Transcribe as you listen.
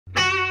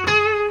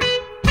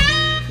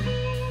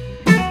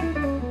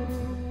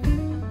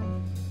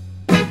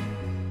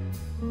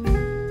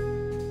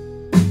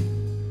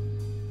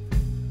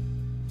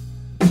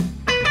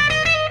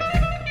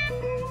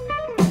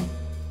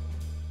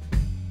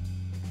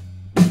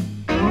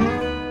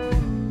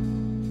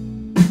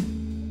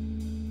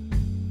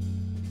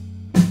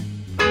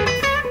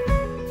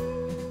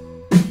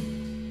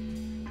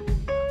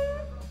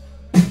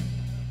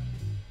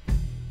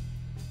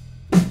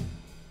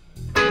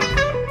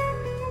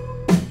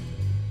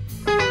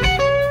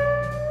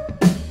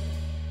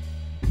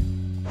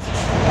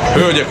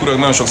Hölgyek, urak,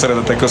 nagyon sok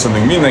szeretettel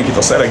köszöntünk mindenkit,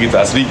 a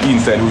SelectGuitars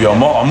interjúja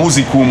ma a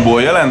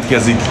Muzikumból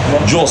jelentkezik.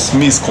 Josh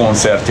Smith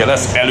koncertje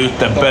lesz,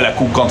 előtte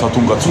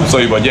belekukkanthatunk a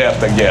cuccaiba,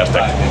 gyertek,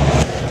 gyertek!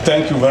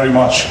 Thank you very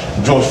much,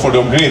 George, for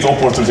the great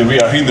opportunity. We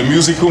are here in the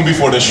Musicum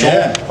before the show.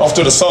 Yeah.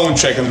 After the sound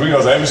check and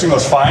rehearsal, everything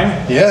was fine.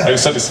 Yeah. Are you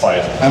satisfied?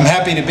 I'm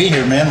happy to be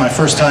here, man. My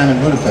first time in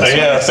Budapest.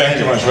 Yeah, thank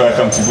you much.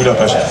 Welcome to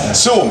Budapest.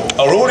 So,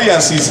 our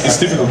audience is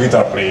typical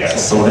guitar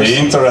players, so they're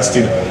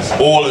interested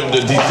all in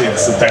the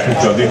details, the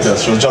technical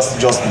details. So just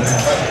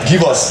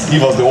give us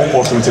the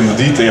opportunity and the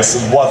details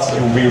of what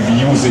you will be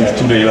using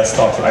today. Let's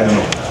start, I don't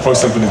know, for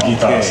example, the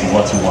guitars and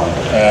what you want.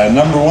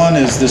 Number one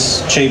is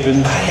this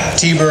Chapin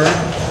T-Bird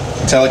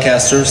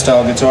Telecaster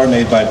style guitar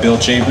made by Bill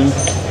Chapin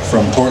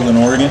from Portland,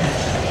 Oregon.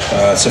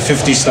 It's a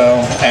 50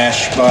 style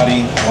ash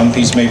body,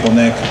 one-piece maple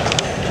neck.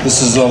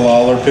 This is a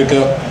Lawler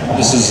pickup.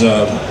 This is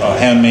a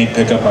handmade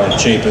pickup by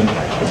Chapin,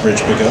 a bridge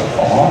pickup.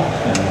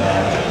 And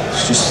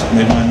it's just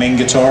made my main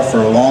guitar for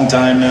a long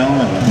time now.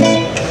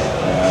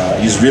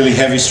 And use really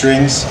heavy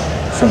strings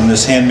from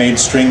this handmade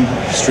string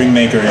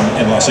maker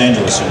in Los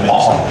Angeles.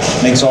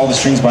 Who makes all the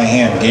strings by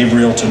hand,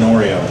 Gabriel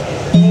Tenorio.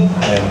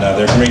 And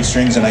they're great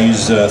strings, and I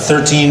use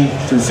 13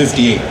 through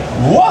 58.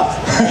 What?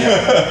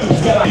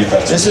 Yeah.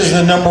 This is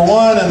the number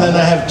one, and then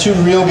I have two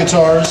real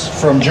guitars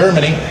from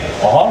Germany.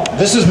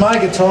 This is my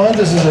guitar.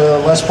 This is a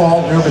Les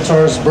Paul Real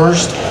Guitars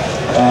Burst.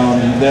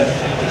 That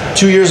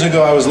 2 years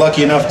ago I was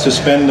lucky enough to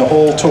spend the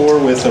whole tour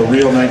with a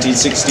real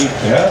 1960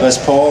 Les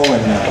Paul,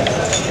 and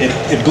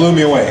it blew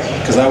me away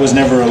because I was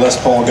never a Les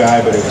Paul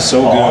guy, but it was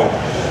so good.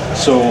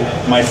 So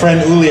my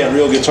friend Uli at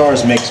Real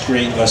Guitars makes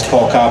great Les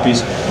Paul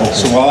copies.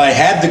 So while I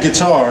had the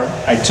guitar,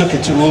 I took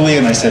it to Uli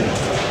and I said,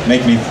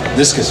 make me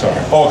this guitar.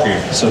 Okay.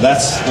 So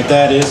that's what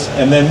that is.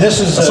 And then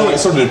this is...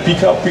 so the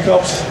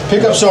pickups?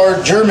 Pickups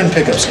are German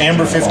pickups,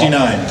 Amber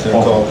 59 they're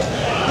called.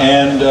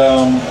 And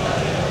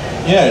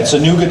yeah, it's a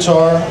new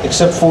guitar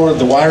except for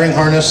the wiring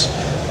harness.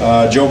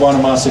 Joe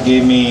Bonamassa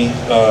gave me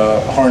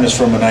a harness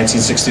from a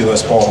 1960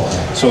 Les Paul,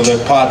 so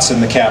the pots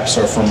and the caps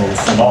are from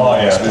Les Paul.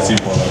 That's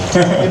important.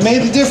 It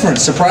made a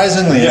difference,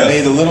 surprisingly. It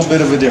made a little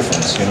bit of a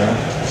difference, you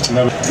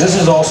know. This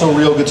is also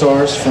Real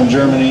Guitars from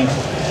Germany,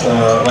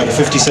 like a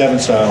 57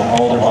 style,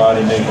 alder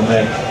body, maple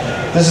neck.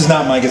 This is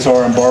not my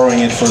guitar, I'm borrowing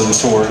it for the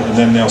tour, and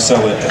then they'll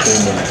sell it at the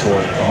end of the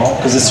tour.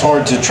 Because it's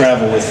hard to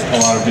travel with a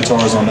lot of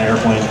guitars on the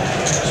airplane,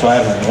 so I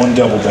have one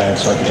double bag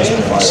so I can just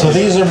provide. So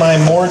these are my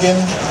Morgan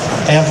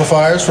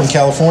amplifiers from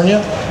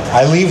California.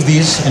 I leave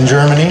these in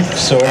Germany,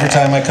 so every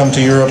time I come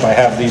to Europe I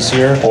have these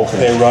here.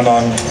 They run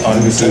on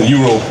this is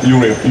Euro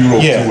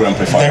tour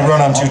amplifier. They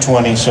run on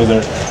 220, so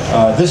they're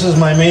this is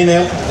my main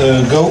amp,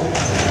 the GOAT,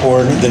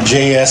 or the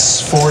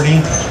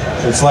JS40.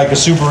 It's like a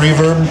super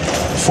reverb,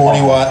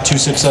 40 watt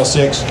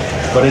 26L6,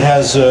 but it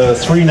has a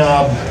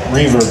 3-knob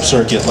reverb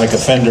circuit like a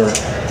Fender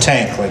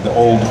tank, like the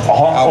old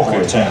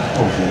outboard tank.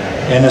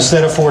 And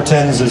instead of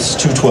 410s, it's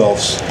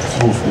 212s.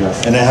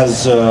 And it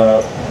has,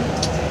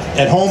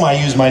 at home I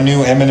use my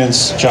new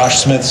Eminence Josh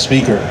Smith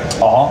speaker,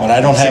 but I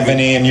don't have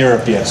any in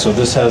Europe yet, so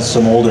this has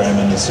some older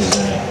Eminences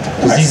in it.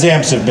 Because these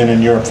amps have been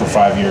in Europe for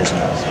 5 years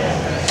now.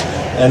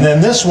 And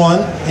then this one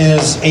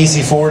is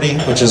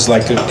AC40, which is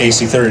like an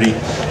AC30.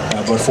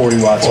 About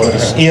 40 watts, but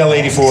it's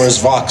EL84 is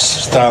Vox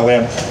style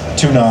amp,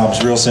 2 knobs,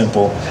 real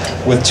simple,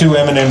 with 2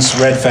 Eminence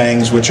Red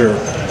Fangs, which are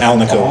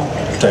Alnico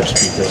type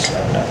speakers.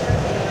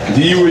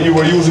 You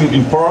were using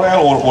in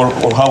parallel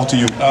or how to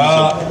use it?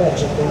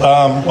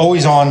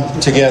 Always on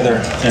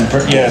together, and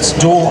yeah, it's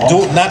dual,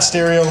 not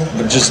stereo,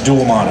 but just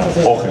dual mono.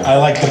 I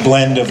like the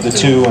blend of the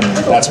two, and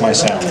that's my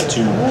sound.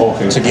 Two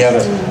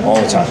together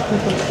all the time.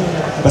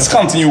 Let's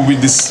continue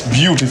with this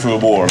beautiful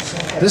board.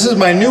 This is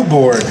my new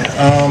board.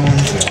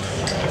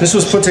 This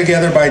was put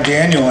together by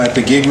Daniel at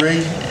the Gig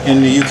Rig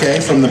in the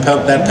UK from that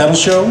pedal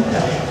show.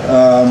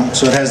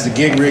 So it has the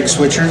Gig Rig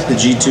switcher, the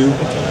G2,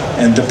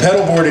 and the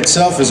pedal board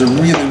itself is a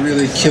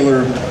really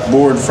killer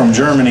board from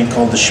Germany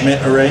called the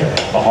Schmidt Array.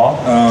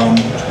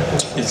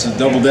 It's a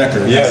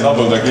double-decker. Yeah,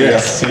 double-decker,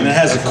 yes. And it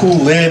has a cool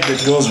lid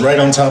that goes right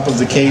on top of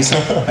the case.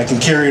 I can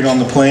carry it on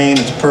the plane,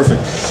 it's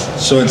perfect.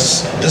 So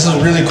this is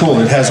really cool.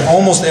 It has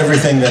almost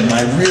everything that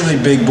my really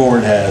big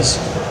board has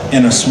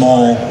in a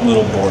small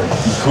little board.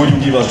 Could you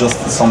give us just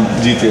some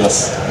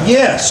details?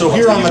 Yeah, so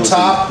here on the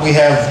top we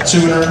have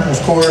tuner, of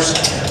course.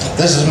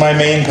 This is my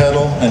main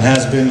pedal and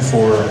has been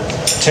for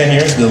 10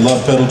 years, the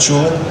Love Pedal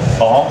Chula.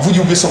 Would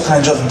you be so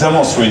kind just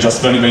demonstrate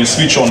just when you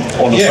switch on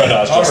the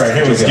pedals? All right,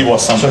 here we go. Give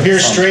us some. So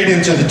here's straight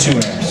into the 2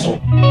 amps.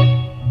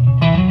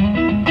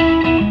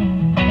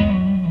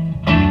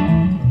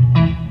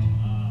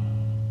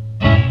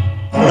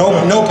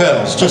 No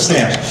pedals, just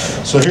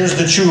amps. So here's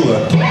the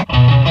Chula.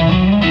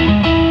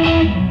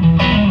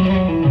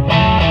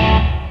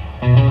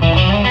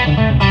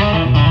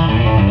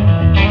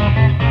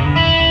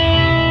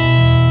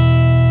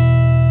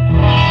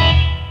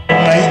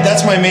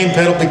 That's my main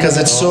pedal because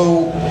it's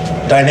so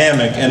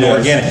dynamic and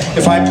organic.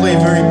 If I play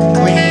very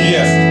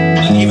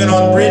clean, even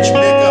on bridge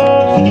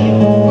pickup,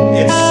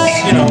 it's,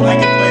 you know, I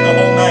can play the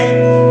whole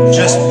night.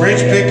 Just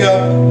bridge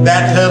pickup,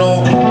 that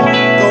pedal,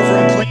 go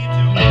from clean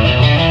to...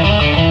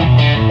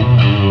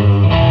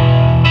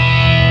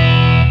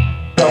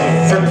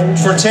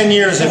 10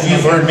 years, if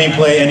you've heard me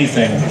play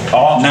anything,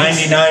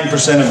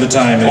 99% of the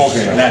time is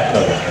that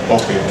pedal.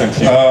 Okay, thank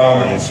you.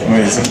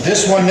 Amazing.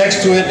 This one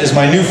next to it is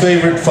my new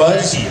favorite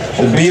fuzz,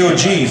 the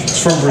BOG.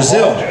 It's from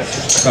Brazil,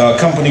 a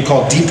company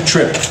called Deep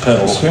Trip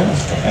Pedals. Okay.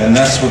 And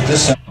that's what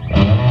this sounds.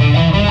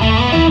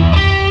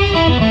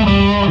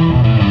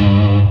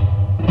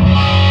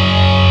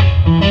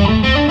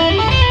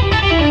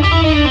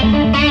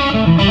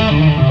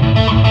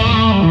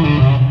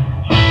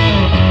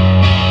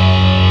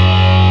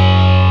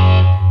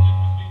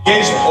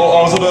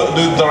 Also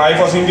the drive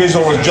was engaged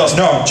or was just...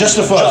 No, just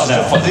the fuzz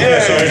now. Yeah,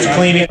 so it's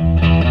cleaning.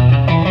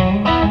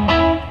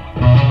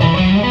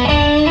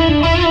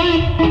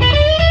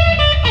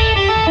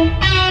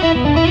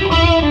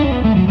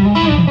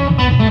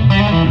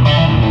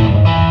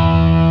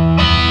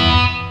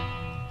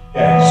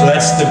 So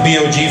that's the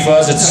BOG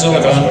fuzz, it's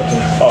silicone,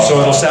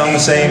 so it'll sound the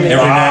same every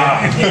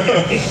night.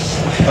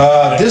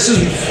 This is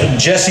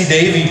Jesse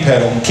Davey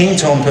pedal, King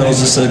Tone pedals.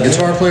 This is a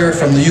guitar player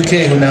from the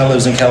UK who now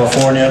lives in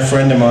California, a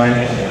friend of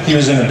mine. He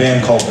was in a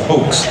band called The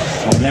Hoax.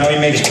 Now he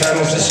makes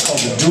pedals, this is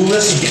called the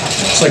Duelist.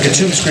 It's like a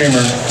tube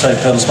screamer type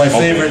pedal. It's my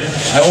favorite.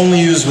 I only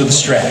use with the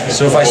Strat.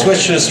 So if I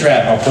switch to a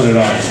Strat, I'll put it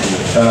on.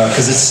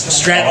 Because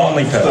it's Strat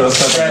only pedal.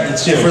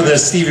 It's for the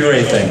Stevie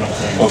Ray thing.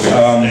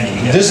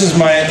 This is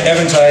my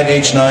Eventide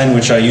H9,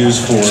 which I use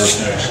for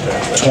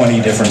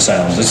 20 different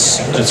sounds. It's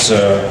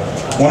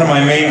one of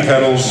my main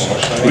pedals.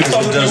 We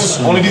started use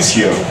only this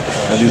year,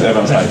 this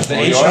Eventide. The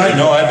H9?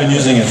 No, I've been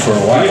using it for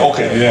a while.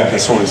 Okay, yeah. Okay,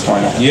 so it's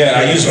fine. Yeah,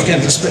 I use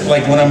it,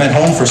 like when I'm at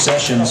home for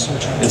sessions,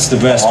 it's the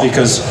best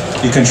because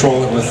you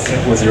control it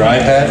with your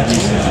iPad.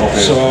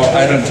 So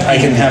I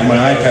can have my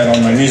iPad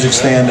on my music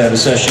stand at a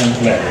session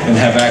and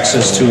have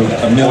access to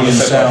a million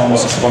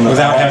sounds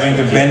without having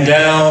to bend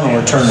down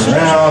or turn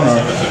around.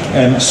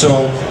 And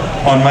so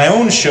on my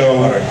own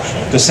show,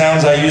 the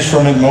sounds I use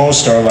from it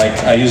most are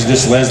like, I use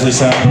this Leslie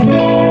sound.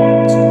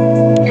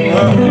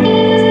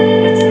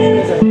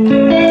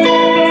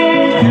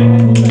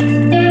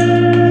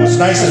 What's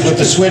nice is with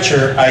the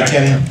switcher, I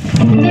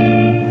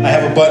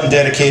have a button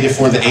dedicated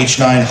for the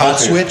H9 hot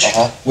switch,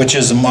 which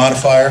is a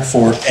modifier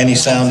for any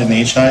sound in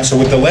the H9. So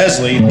with the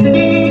Leslie,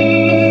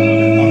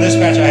 on this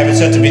patch I have it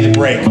set to be the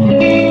brake.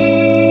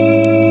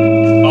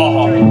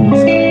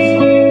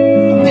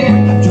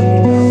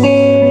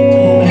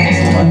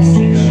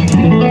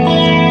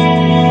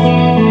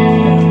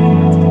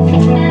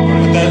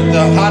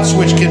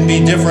 Switch can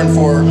be different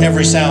for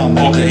every sound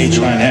that the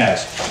H9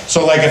 has.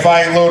 So like if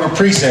I load a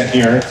preset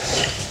here,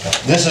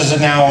 this is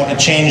now, it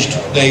changed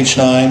the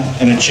H9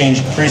 and it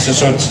changed the preset.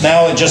 So it's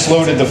now it just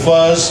loaded the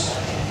fuzz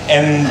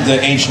and the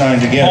H9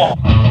 together.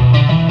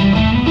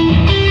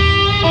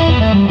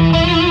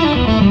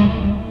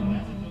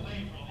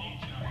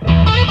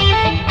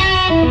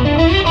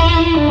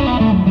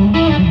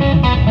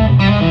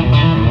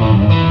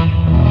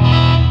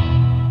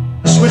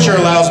 The switcher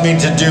allows me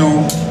to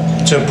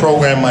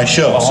program my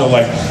show. So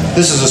like,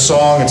 this is a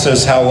song, it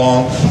says how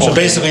long. So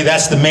basically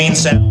that's the main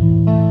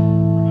sound.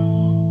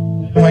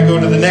 If I go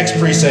to the next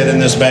preset in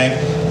this bank,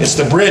 it's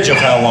the bridge of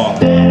how long.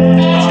 Which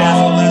has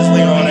a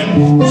Leslie on it.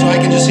 So I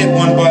can just hit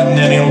one button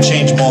and it'll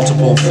change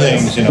multiple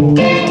things, you know.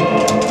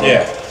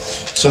 Yeah.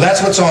 So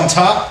that's what's on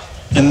top.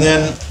 And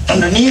then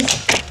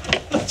underneath,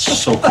 that's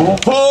so cool.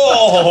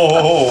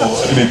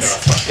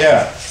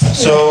 Yeah.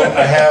 So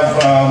I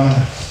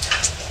have,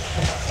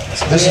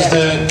 this is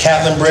the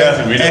Catlin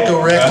Bread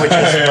Echo Rec, which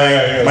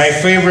is my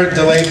favorite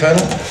delay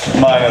pedal.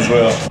 Mine as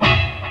well.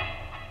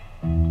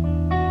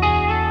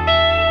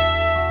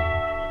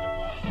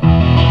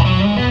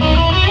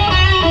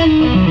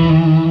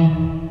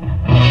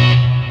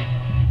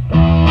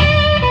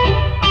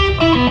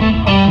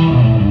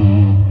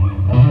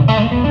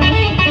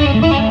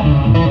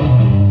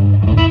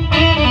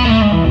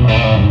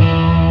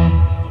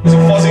 Is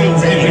it fuzzy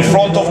in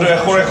front of the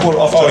Echo Rec or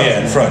after? Oh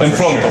yeah, in front. In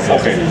front of,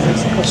 okay.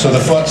 So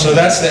so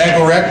that's the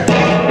Echo Rec,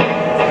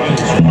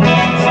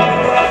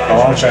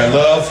 which I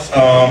love.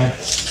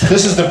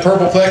 This is the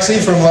Purple Plexi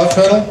from Love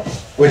Pedal,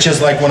 which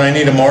is like when I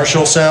need a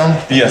Marshall sound.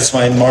 Yes. It's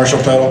my Marshall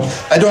pedal.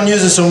 I don't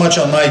use it so much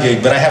on my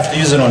gig, but I have to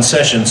use it on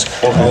sessions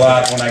a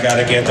lot when I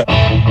gotta get the...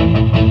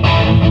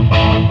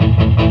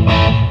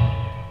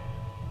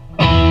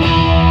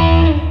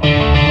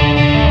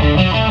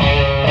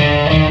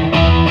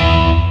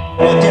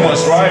 Not too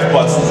much drive,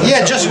 but...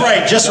 Yeah, just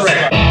right, just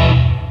right.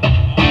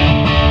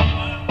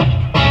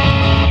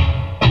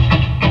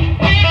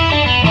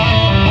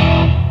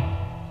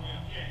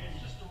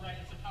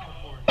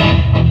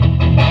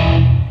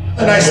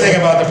 The nice thing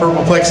about the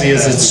Purple Plexi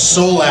is it's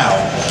so loud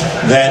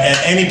that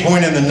at any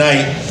point in the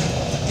night,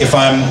 if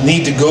I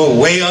need to go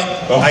way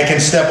up, I can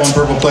step on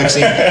Purple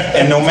Plexi,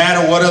 and no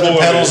matter what other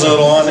pedals are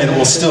on, it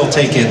will still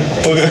take it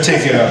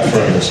up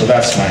further. So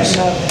that's nice.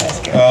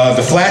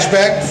 The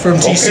Flashback from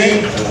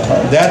TC,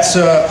 that's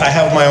I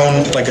have my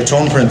own, like a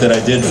tone print that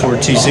I did for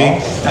TC,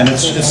 and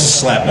it's a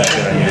slapback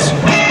that I use.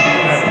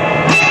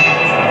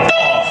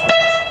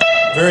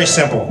 Very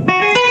simple.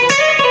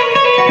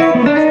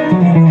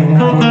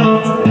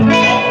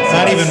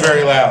 Not even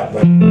very loud,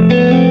 but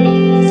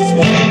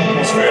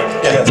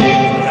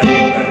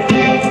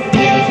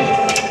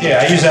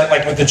use that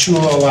like with the Chula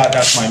a lot.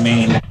 That's my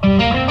main.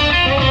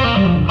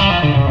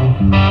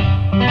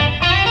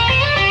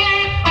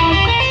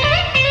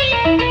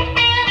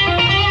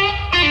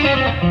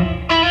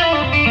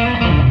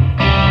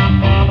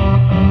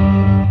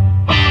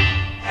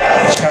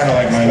 It's kind of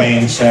like my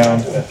main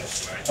sound.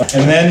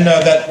 And then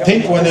that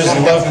pink one is the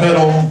love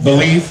pedal,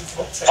 Believe.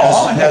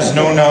 Has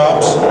no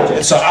knobs.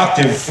 It's an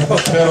octave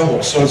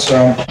pedal, so it's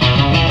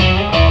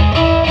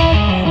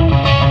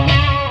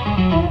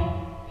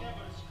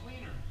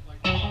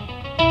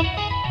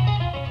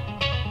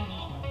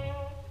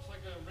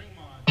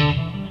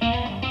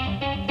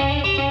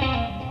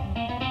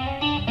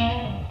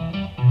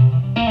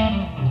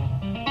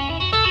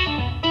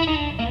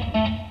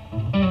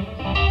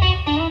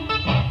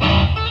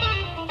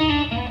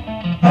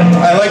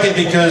I like it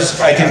because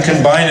I can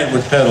combine it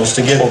with pedals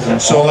to get them.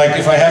 So like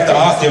if I have the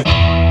octave, if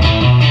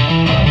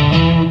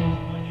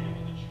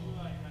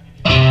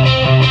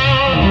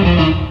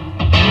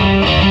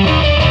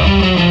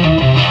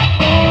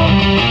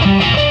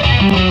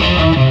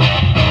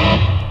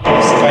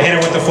I hit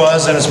it with the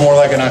fuzz, then it's more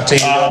like an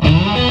octave.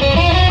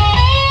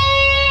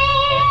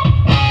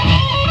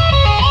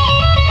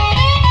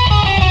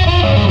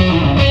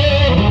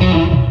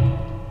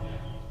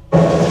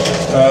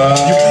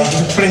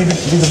 You play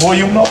with the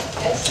volume knob?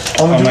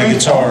 On my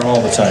guitar all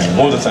the time.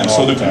 All the time.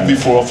 So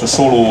before of a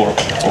solo or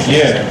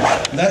yeah.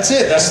 That's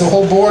it. That's the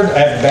whole board. I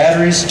have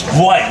batteries.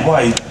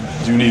 Why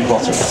do you need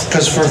batteries?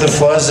 Because for the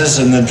fuzzes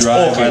and the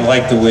drive, I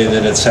like the way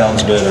that it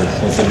sounds better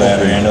with the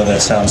battery. I know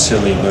that sounds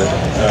silly, but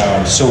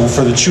so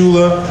for the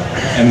Chula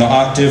and the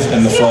octave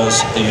and the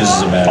fuzz, it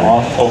uses a battery.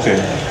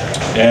 Okay.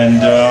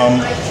 And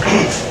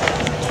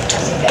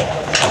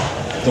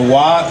the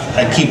wah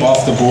I keep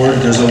off the board.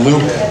 There's a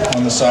loop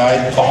on the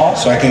side,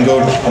 so I can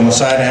go on the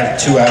side. I have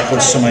two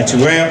outputs to my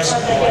 2 amps,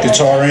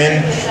 guitar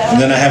in,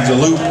 and then I have the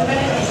loop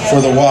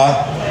for the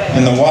wah.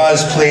 And the wah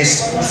is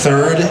placed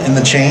 3rd in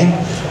the chain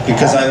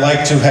because I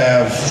like to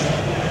have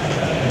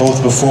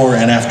both before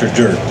and after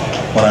dirt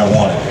when I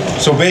want it.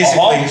 So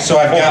basically, so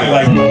I've got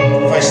like,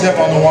 if I step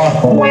on the wah,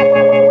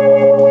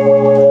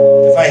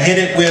 if I hit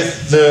it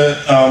with the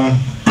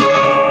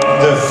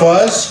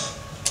fuzz,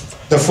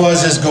 the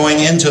fuzz is going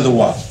into the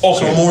wah.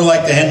 So more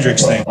like the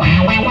Hendrix thing.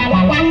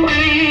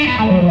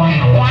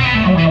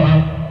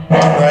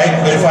 Right?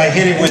 But if I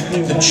hit it with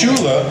the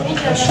Chula,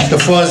 the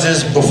fuzz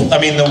is,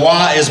 the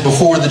wah is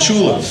before the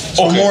Chula.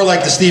 So more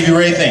like the Stevie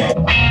Ray thing.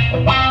 Or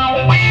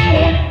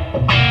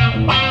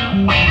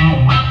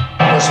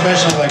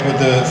especially like with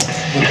the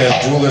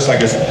Chula, it's like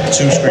a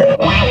 2-screen.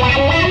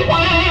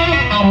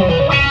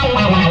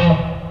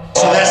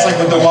 So that's like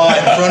with the wah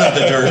in front of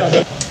the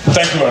dirt.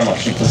 Thank you very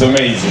much. It was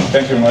amazing.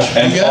 Thank you very much.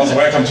 And also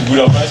welcome to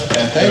Budapest.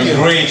 And have a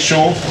great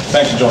show.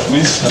 Thank you, Josh,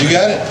 please. You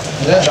got it.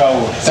 Yeah.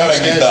 Ciao.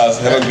 SelectGuitars.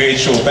 Have a great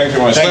show. Thank you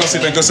very much. Nagyon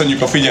szépen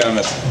köszönjük a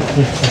figyelmet.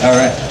 All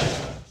right.